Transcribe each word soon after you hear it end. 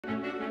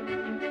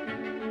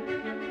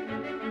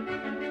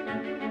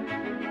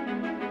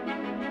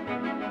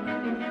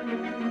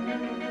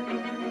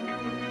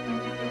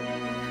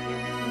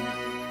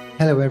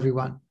Hello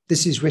everyone,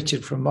 this is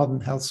Richard from Modern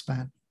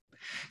Healthspan.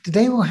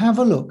 Today we'll have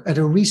a look at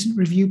a recent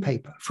review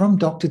paper from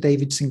Dr.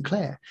 David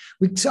Sinclair,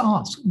 which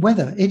asks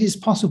whether it is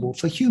possible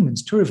for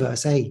humans to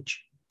reverse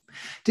age.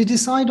 To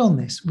decide on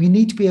this, we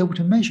need to be able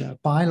to measure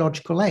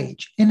biological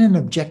age in an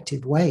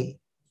objective way.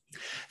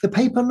 The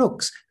paper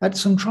looks at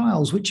some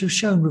trials which have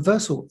shown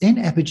reversal in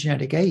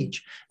epigenetic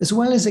age, as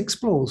well as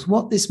explores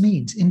what this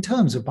means in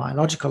terms of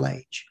biological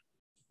age.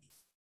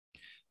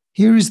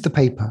 Here is the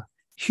paper,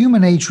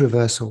 Human Age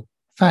Reversal,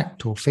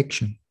 Fact or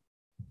Fiction.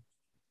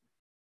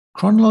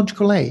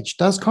 Chronological age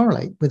does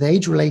correlate with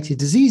age-related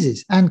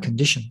diseases and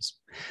conditions.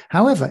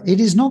 However, it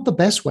is not the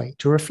best way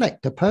to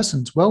reflect a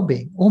person's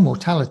well-being or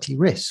mortality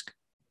risk.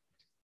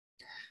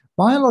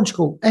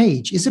 Biological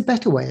age is a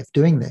better way of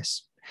doing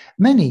this.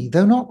 Many,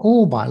 though not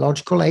all,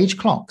 biological age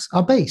clocks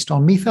are based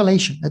on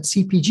methylation at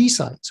CpG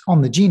sites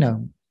on the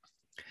genome.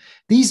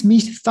 These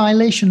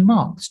methylation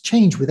marks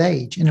change with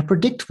age in a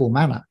predictable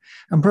manner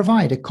and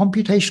provide a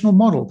computational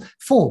model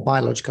for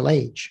biological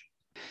age.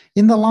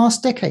 In the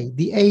last decade,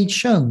 the age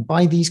shown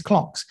by these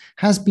clocks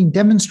has been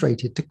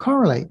demonstrated to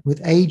correlate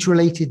with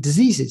age-related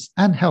diseases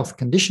and health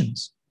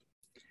conditions.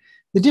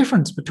 The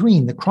difference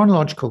between the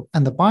chronological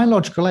and the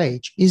biological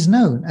age is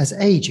known as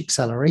age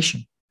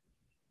acceleration.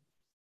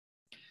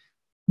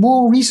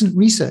 More recent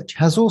research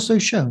has also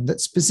shown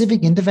that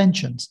specific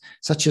interventions,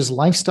 such as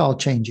lifestyle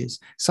changes,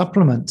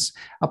 supplements,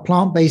 a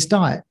plant-based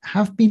diet,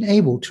 have been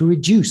able to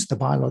reduce the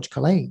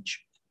biological age.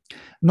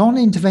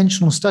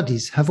 Non-interventional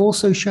studies have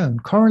also shown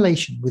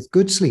correlation with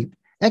good sleep,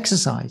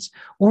 exercise,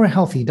 or a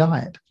healthy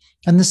diet,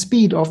 and the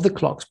speed of the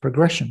clock's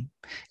progression,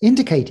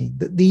 indicating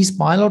that these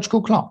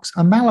biological clocks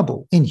are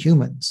malleable in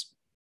humans.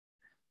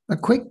 A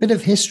quick bit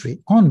of history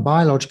on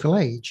biological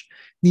age.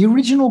 The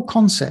original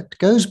concept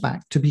goes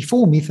back to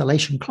before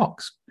methylation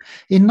clocks.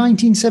 In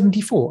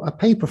 1974, a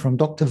paper from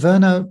Dr.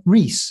 Werner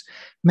Rees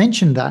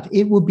mentioned that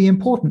it would be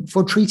important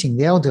for treating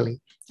the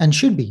elderly and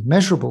should be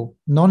measurable,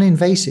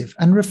 non-invasive,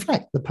 and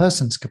reflect the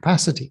person's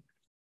capacity.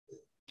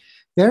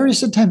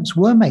 Various attempts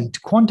were made to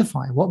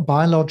quantify what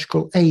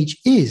biological age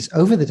is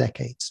over the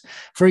decades,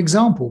 for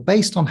example,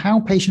 based on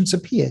how patients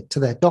appeared to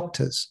their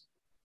doctors.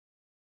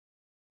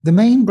 The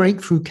main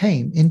breakthrough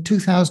came in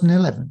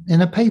 2011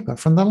 in a paper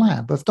from the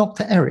lab of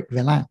Dr. Eric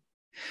Villain.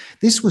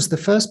 This was the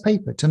first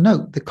paper to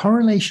note the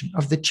correlation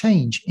of the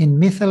change in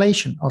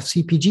methylation of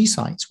CpG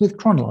sites with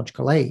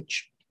chronological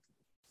age.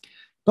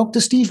 Dr.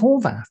 Steve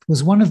Horvath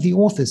was one of the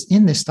authors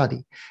in this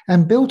study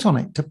and built on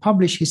it to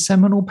publish his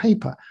seminal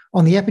paper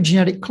on the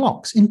epigenetic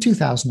clocks in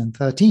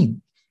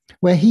 2013,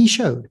 where he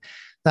showed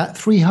that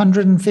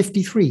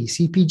 353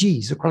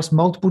 CpGs across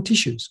multiple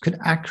tissues could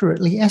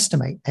accurately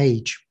estimate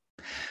age.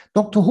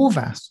 Dr.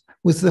 Horvath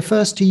was the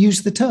first to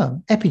use the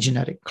term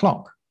epigenetic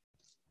clock.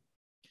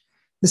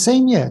 The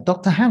same year,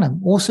 Dr. Hannam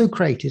also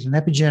created an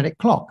epigenetic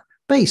clock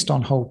based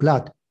on whole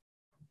blood.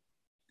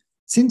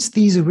 Since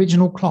these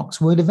original clocks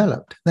were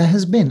developed, there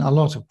has been a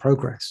lot of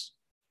progress.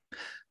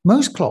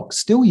 Most clocks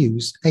still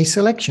use a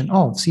selection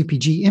of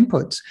CpG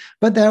inputs,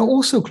 but there are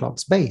also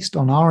clocks based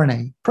on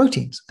RNA,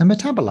 proteins, and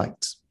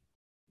metabolites.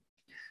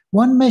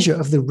 One measure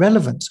of the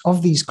relevance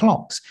of these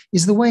clocks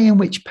is the way in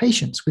which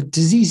patients with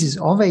diseases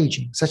of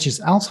aging, such as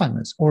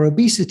Alzheimer's or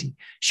obesity,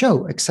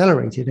 show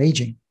accelerated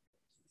aging.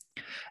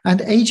 And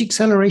age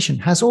acceleration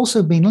has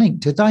also been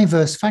linked to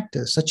diverse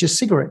factors such as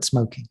cigarette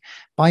smoking,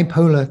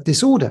 bipolar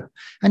disorder,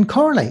 and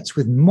correlates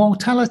with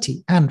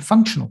mortality and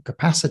functional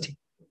capacity.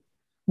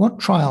 What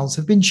trials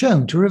have been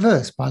shown to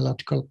reverse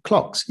biological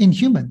clocks in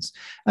humans,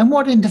 and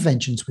what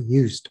interventions were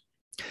used?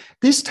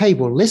 This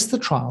table lists the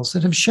trials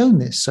that have shown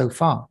this so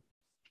far.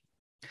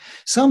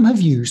 Some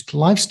have used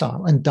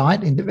lifestyle and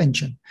diet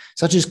intervention,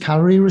 such as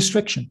calorie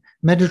restriction,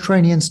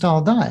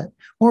 Mediterranean-style diet,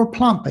 or a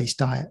plant-based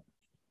diet.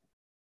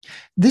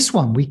 This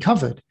one we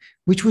covered,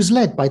 which was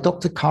led by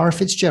Dr. Cara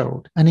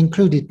Fitzgerald and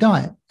included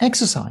diet,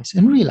 exercise,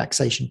 and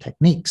relaxation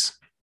techniques.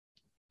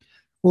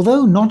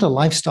 Although not a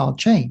lifestyle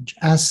change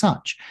as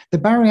such, the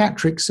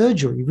bariatric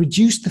surgery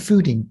reduced the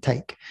food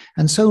intake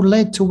and so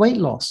led to weight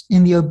loss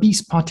in the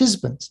obese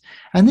participants,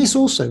 and this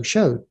also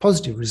showed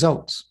positive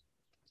results.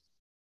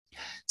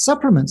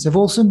 Supplements have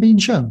also been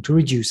shown to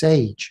reduce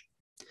age,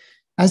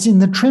 as in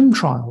the TRIM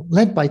trial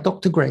led by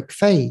Dr. Greg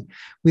Fay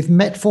with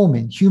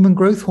metformin, human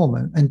growth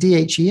hormone, and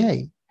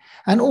DHEA,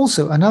 and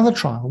also another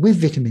trial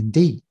with vitamin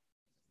D.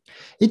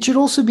 It should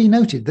also be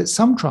noted that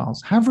some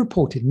trials have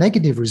reported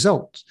negative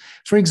results,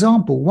 for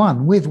example,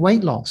 one with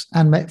weight loss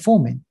and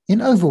metformin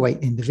in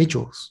overweight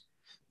individuals.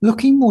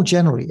 Looking more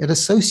generally at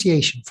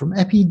association from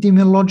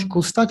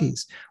epidemiological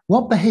studies,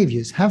 what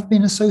behaviors have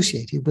been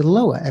associated with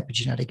lower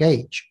epigenetic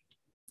age?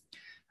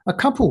 A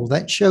couple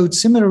that showed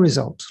similar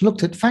results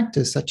looked at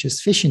factors such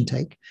as fish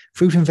intake,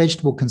 fruit and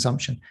vegetable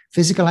consumption,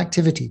 physical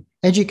activity,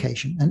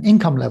 education, and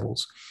income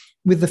levels,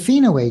 with the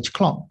PhenoAge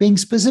clock being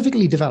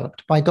specifically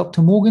developed by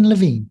Dr. Morgan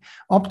Levine,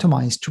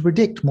 optimized to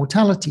predict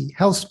mortality,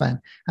 health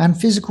span, and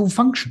physical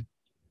function.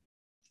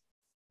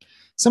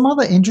 Some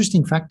other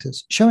interesting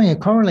factors showing a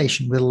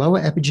correlation with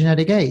lower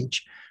epigenetic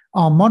age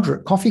are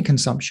moderate coffee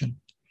consumption,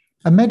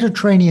 a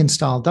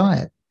Mediterranean-style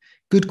diet,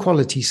 good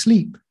quality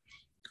sleep,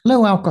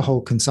 low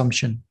alcohol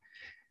consumption,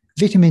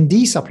 vitamin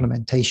D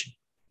supplementation.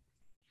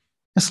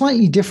 A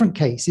slightly different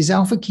case is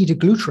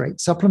alpha-ketoglutarate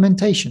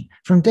supplementation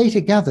from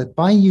data gathered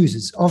by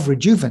users of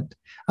Rejuvant,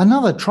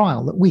 another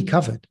trial that we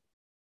covered.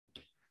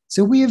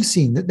 So we have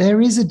seen that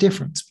there is a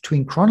difference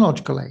between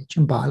chronological age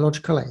and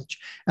biological age,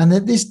 and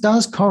that this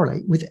does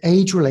correlate with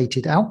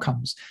age-related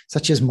outcomes,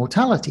 such as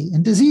mortality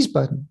and disease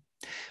burden.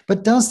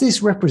 But does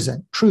this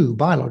represent true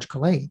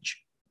biological age?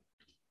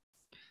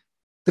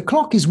 The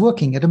clock is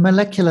working at a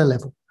molecular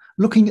level,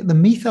 looking at the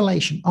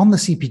methylation on the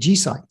CPG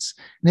sites,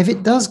 and if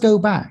it does go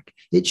back,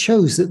 it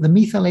shows that the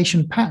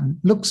methylation pattern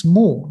looks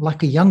more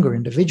like a younger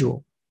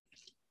individual,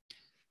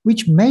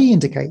 which may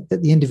indicate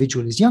that the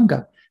individual is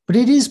younger, but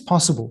it is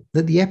possible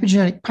that the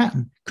epigenetic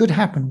pattern could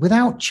happen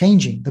without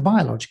changing the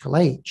biological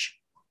age.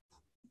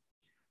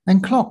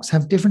 And clocks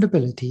have different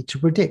ability to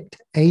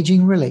predict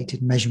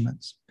aging-related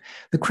measurements.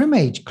 The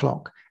CrimAge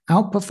clock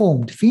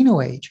outperformed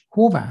PhenoAge,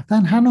 Horvath,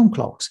 and Hannum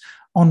clocks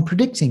on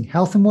predicting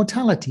health and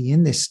mortality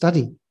in this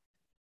study.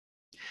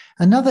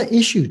 Another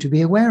issue to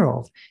be aware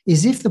of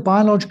is if the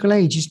biological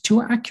age is too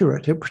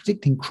accurate at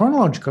predicting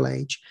chronological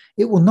age,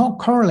 it will not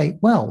correlate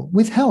well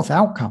with health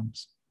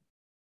outcomes.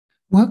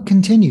 Work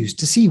continues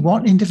to see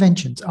what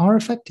interventions are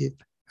effective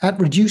at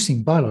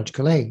reducing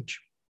biological age.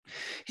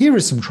 Here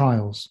are some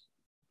trials,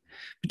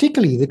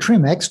 particularly the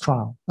TRIM-X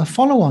trial, a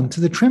follow-on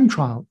to the TRIM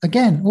trial,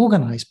 again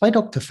organized by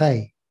Dr.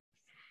 Fay,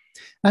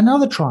 and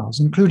other trials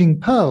including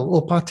PEARL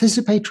or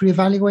participatory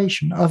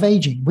evaluation of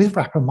aging with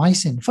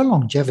rapamycin for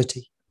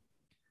longevity.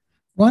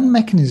 One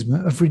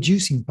mechanism of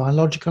reducing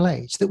biological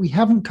age that we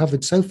haven't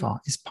covered so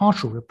far is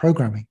partial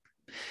reprogramming.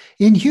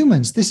 In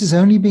humans, this has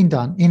only been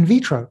done in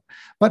vitro,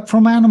 but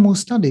from animal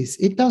studies,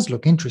 it does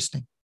look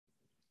interesting.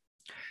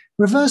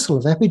 Reversal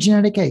of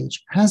epigenetic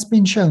age has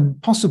been shown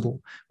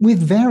possible with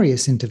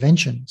various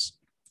interventions.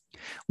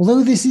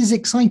 Although this is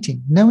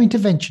exciting, no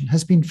intervention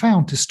has been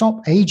found to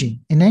stop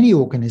aging in any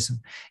organism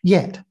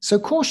yet, so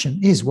caution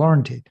is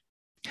warranted.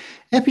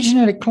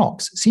 Epigenetic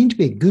clocks seem to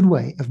be a good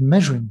way of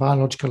measuring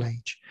biological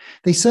age.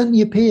 They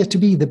certainly appear to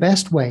be the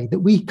best way that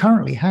we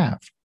currently have.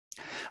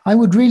 I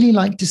would really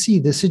like to see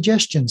the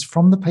suggestions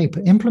from the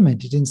paper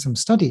implemented in some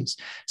studies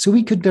so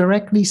we could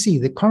directly see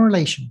the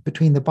correlation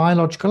between the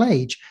biological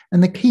age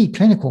and the key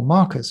clinical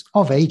markers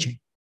of aging.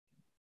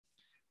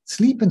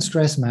 Sleep and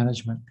stress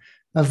management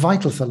are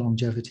vital for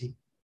longevity,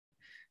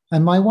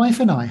 and my wife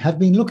and I have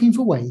been looking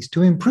for ways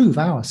to improve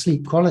our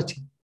sleep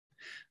quality.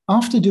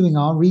 After doing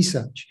our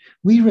research,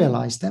 we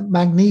realized that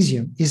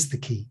magnesium is the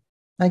key.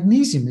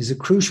 Magnesium is a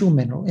crucial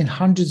mineral in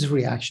hundreds of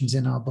reactions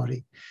in our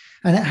body,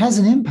 and it has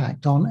an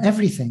impact on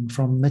everything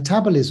from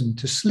metabolism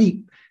to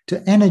sleep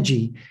to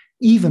energy,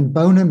 even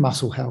bone and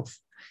muscle health.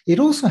 It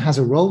also has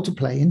a role to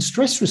play in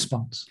stress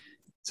response.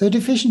 So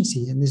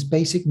deficiency in this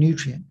basic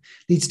nutrient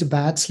leads to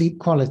bad sleep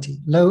quality,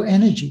 low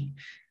energy,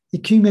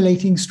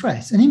 accumulating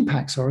stress, and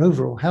impacts our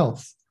overall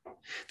health.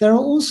 There are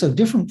also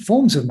different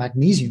forms of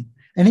magnesium,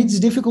 and it's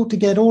difficult to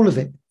get all of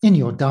it in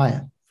your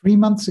diet. 3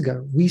 months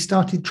ago, we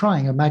started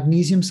trying a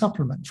magnesium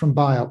supplement from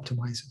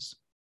BiOptimizers.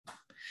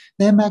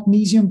 Their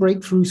Magnesium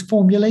Breakthrough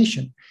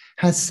formulation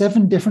has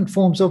 7 different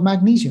forms of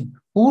magnesium,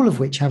 all of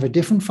which have a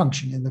different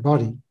function in the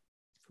body.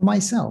 For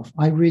myself,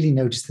 I really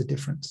notice the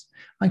difference.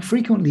 I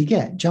frequently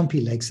get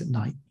jumpy legs at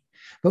night,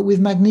 but with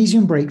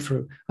Magnesium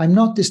Breakthrough, I'm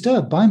not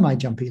disturbed by my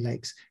jumpy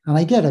legs, and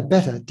I get a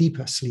better,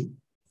 deeper sleep.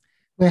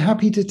 We're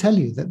happy to tell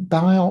you that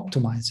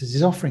BiOptimizers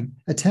is offering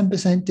a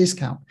 10%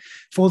 discount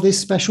for this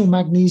special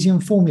magnesium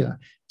formula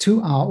to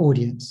our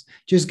audience.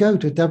 Just go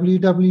to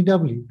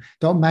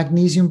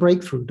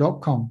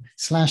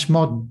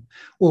www.magnesiumbreakthrough.com/modern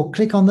or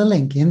click on the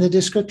link in the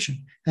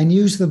description and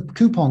use the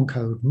coupon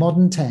code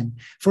MODERN10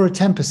 for a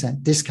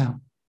 10%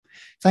 discount.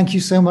 Thank you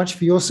so much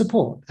for your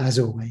support, as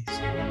always.